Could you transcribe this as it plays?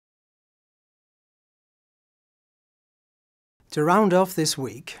To round off this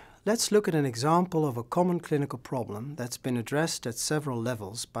week, let's look at an example of a common clinical problem that's been addressed at several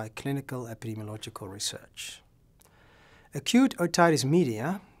levels by clinical epidemiological research. Acute otitis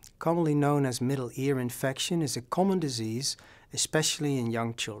media, commonly known as middle ear infection, is a common disease, especially in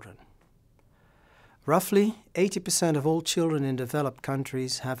young children. Roughly 80% of all children in developed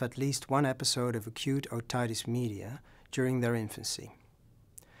countries have at least one episode of acute otitis media during their infancy.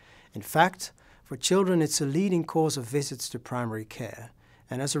 In fact, for children it's a leading cause of visits to primary care,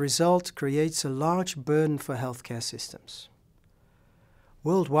 and as a result creates a large burden for healthcare systems.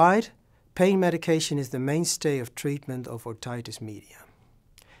 Worldwide, pain medication is the mainstay of treatment of otitis media.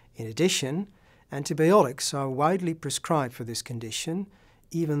 In addition, antibiotics are widely prescribed for this condition,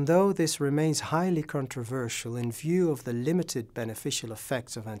 even though this remains highly controversial in view of the limited beneficial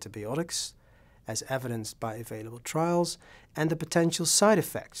effects of antibiotics, as evidenced by available trials, and the potential side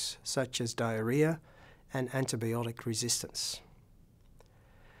effects, such as diarrhea and antibiotic resistance.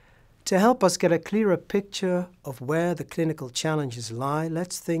 To help us get a clearer picture of where the clinical challenges lie,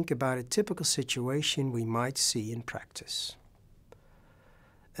 let's think about a typical situation we might see in practice.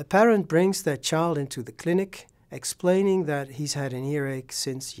 A parent brings their child into the clinic, explaining that he's had an earache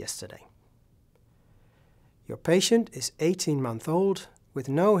since yesterday. Your patient is 18-month-old with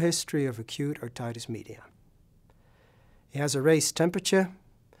no history of acute otitis media. He has a raised temperature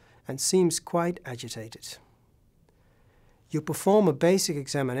and seems quite agitated. You perform a basic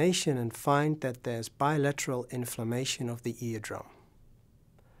examination and find that there's bilateral inflammation of the eardrum.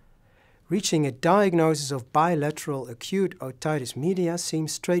 Reaching a diagnosis of bilateral acute otitis media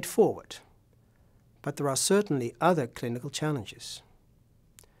seems straightforward, but there are certainly other clinical challenges.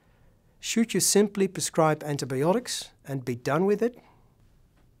 Should you simply prescribe antibiotics and be done with it?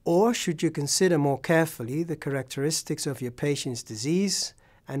 Or should you consider more carefully the characteristics of your patient's disease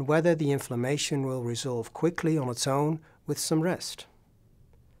and whether the inflammation will resolve quickly on its own with some rest?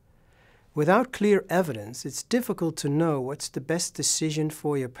 Without clear evidence, it's difficult to know what's the best decision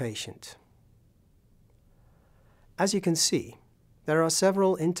for your patient. As you can see, there are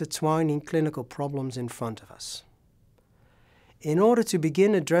several intertwining clinical problems in front of us. In order to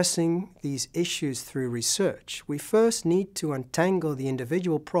begin addressing these issues through research, we first need to untangle the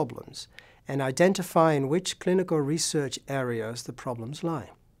individual problems and identify in which clinical research areas the problems lie.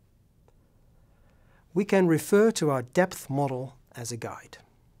 We can refer to our depth model as a guide.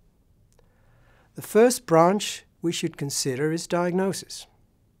 The first branch we should consider is diagnosis.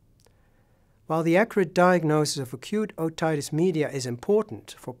 While the accurate diagnosis of acute otitis media is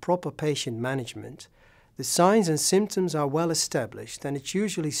important for proper patient management, the signs and symptoms are well established and it's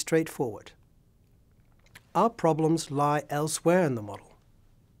usually straightforward. Our problems lie elsewhere in the model.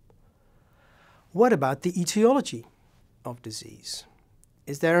 What about the etiology of disease?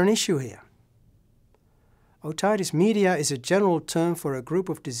 Is there an issue here? Otitis media is a general term for a group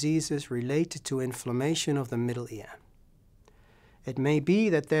of diseases related to inflammation of the middle ear. It may be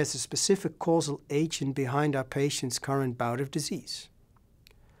that there's a specific causal agent behind our patient's current bout of disease.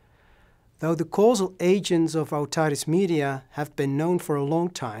 Though the causal agents of otitis media have been known for a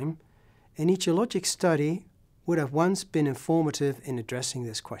long time, an etiologic study would have once been informative in addressing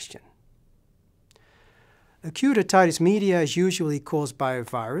this question. Acute otitis media is usually caused by a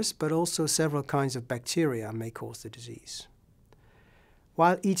virus, but also several kinds of bacteria may cause the disease.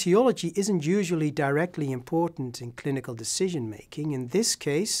 While etiology isn't usually directly important in clinical decision-making, in this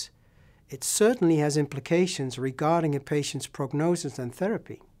case, it certainly has implications regarding a patient's prognosis and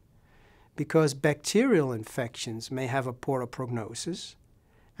therapy, because bacterial infections may have a poorer prognosis,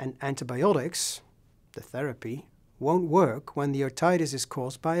 and antibiotics, the therapy, won't work when the otitis is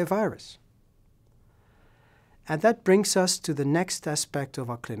caused by a virus. And that brings us to the next aspect of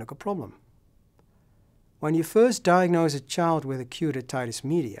our clinical problem. When you first diagnose a child with acute otitis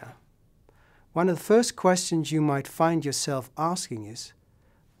media, one of the first questions you might find yourself asking is,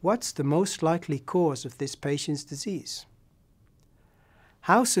 what's the most likely cause of this patient's disease?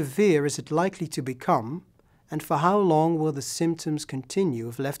 How severe is it likely to become, and for how long will the symptoms continue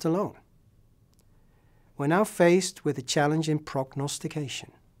if left alone? We're now faced with a challenge in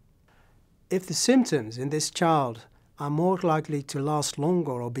prognostication. If the symptoms in this child are more likely to last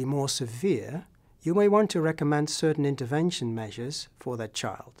longer or be more severe, you may want to recommend certain intervention measures for that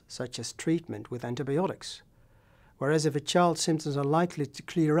child, such as treatment with antibiotics. Whereas if a child's symptoms are likely to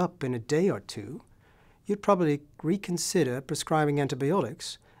clear up in a day or two, you'd probably reconsider prescribing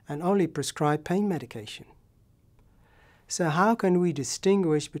antibiotics and only prescribe pain medication. So how can we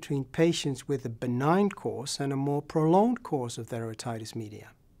distinguish between patients with a benign course and a more prolonged course of their otitis media?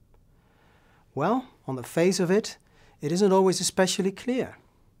 Well, on the face of it, it isn't always especially clear.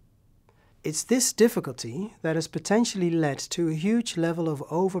 It's this difficulty that has potentially led to a huge level of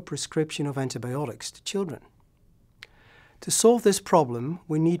overprescription of antibiotics to children. To solve this problem,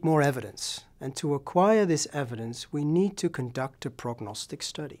 we need more evidence, and to acquire this evidence, we need to conduct a prognostic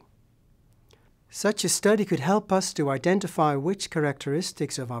study. Such a study could help us to identify which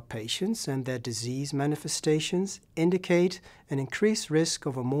characteristics of our patients and their disease manifestations indicate an increased risk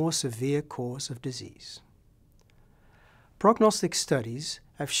of a more severe course of disease. Prognostic studies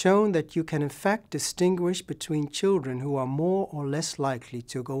have shown that you can in fact distinguish between children who are more or less likely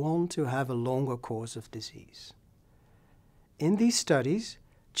to go on to have a longer course of disease. In these studies,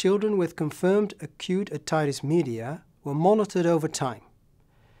 children with confirmed acute otitis media were monitored over time,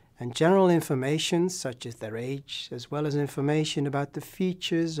 and general information such as their age, as well as information about the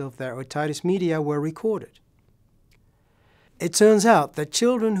features of their otitis media, were recorded. It turns out that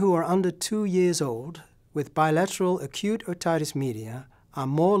children who are under 2 years old with bilateral acute otitis media are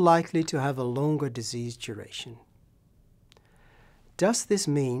more likely to have a longer disease duration. Does this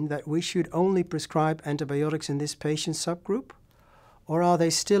mean that we should only prescribe antibiotics in this patient subgroup, or are they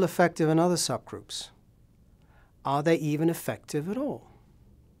still effective in other subgroups? Are they even effective at all?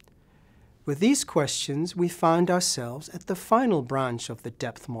 With these questions, we find ourselves at the final branch of the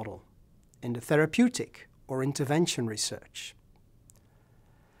depth model, in the therapeutic or intervention research.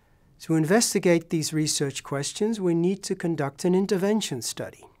 To investigate these research questions, we need to conduct an intervention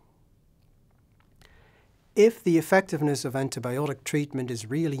study. If the effectiveness of antibiotic treatment is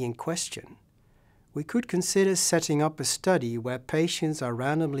really in question, we could consider setting up a study where patients are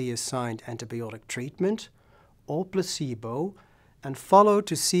randomly assigned antibiotic treatment or placebo and followed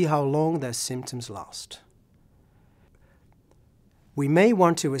to see how long their symptoms last. We may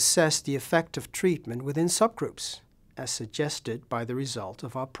want to assess the effect of treatment within subgroups, as suggested by the result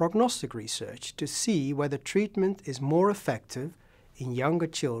of our prognostic research, to see whether treatment is more effective in younger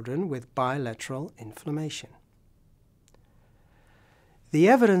children with bilateral inflammation. The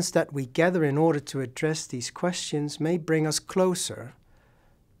evidence that we gather in order to address these questions may bring us closer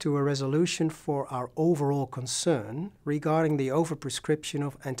to a resolution for our overall concern regarding the overprescription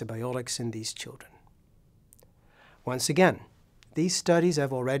of antibiotics in these children. Once again, these studies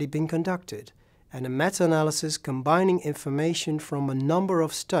have already been conducted, and a meta-analysis combining information from a number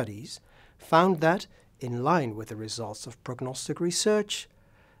of studies found that, in line with the results of prognostic research,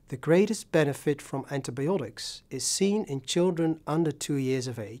 the greatest benefit from antibiotics is seen in children under 2 years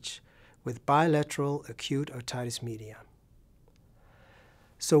of age with bilateral acute otitis media.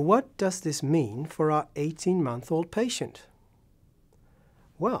 So what does this mean for our 18-month-old patient?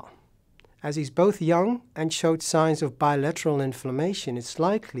 Well, as he's both young and showed signs of bilateral inflammation, it's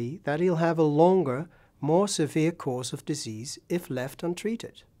likely that he'll have a longer, more severe course of disease if left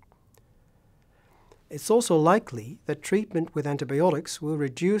untreated. It's also likely that treatment with antibiotics will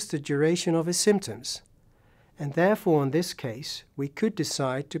reduce the duration of his symptoms, and therefore in this case we could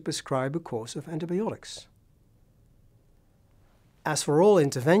decide to prescribe a course of antibiotics. As for all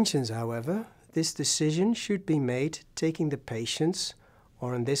interventions, however, this decision should be made taking the patient's,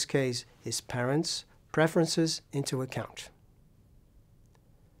 or in this case his parents' preferences into account.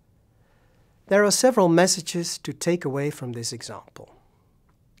 There are several messages to take away from this example.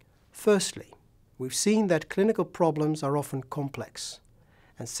 Firstly, we've seen that clinical problems are often complex,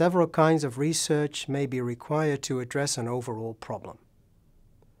 and several kinds of research may be required to address an overall problem.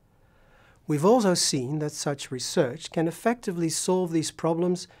 We've also seen that such research can effectively solve these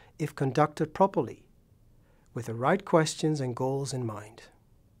problems if conducted properly, with the right questions and goals in mind.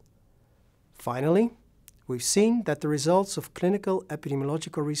 Finally, we've seen that the results of clinical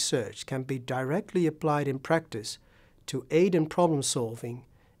epidemiological research can be directly applied in practice to aid in problem solving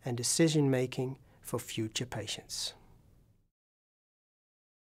and decision making for future patients.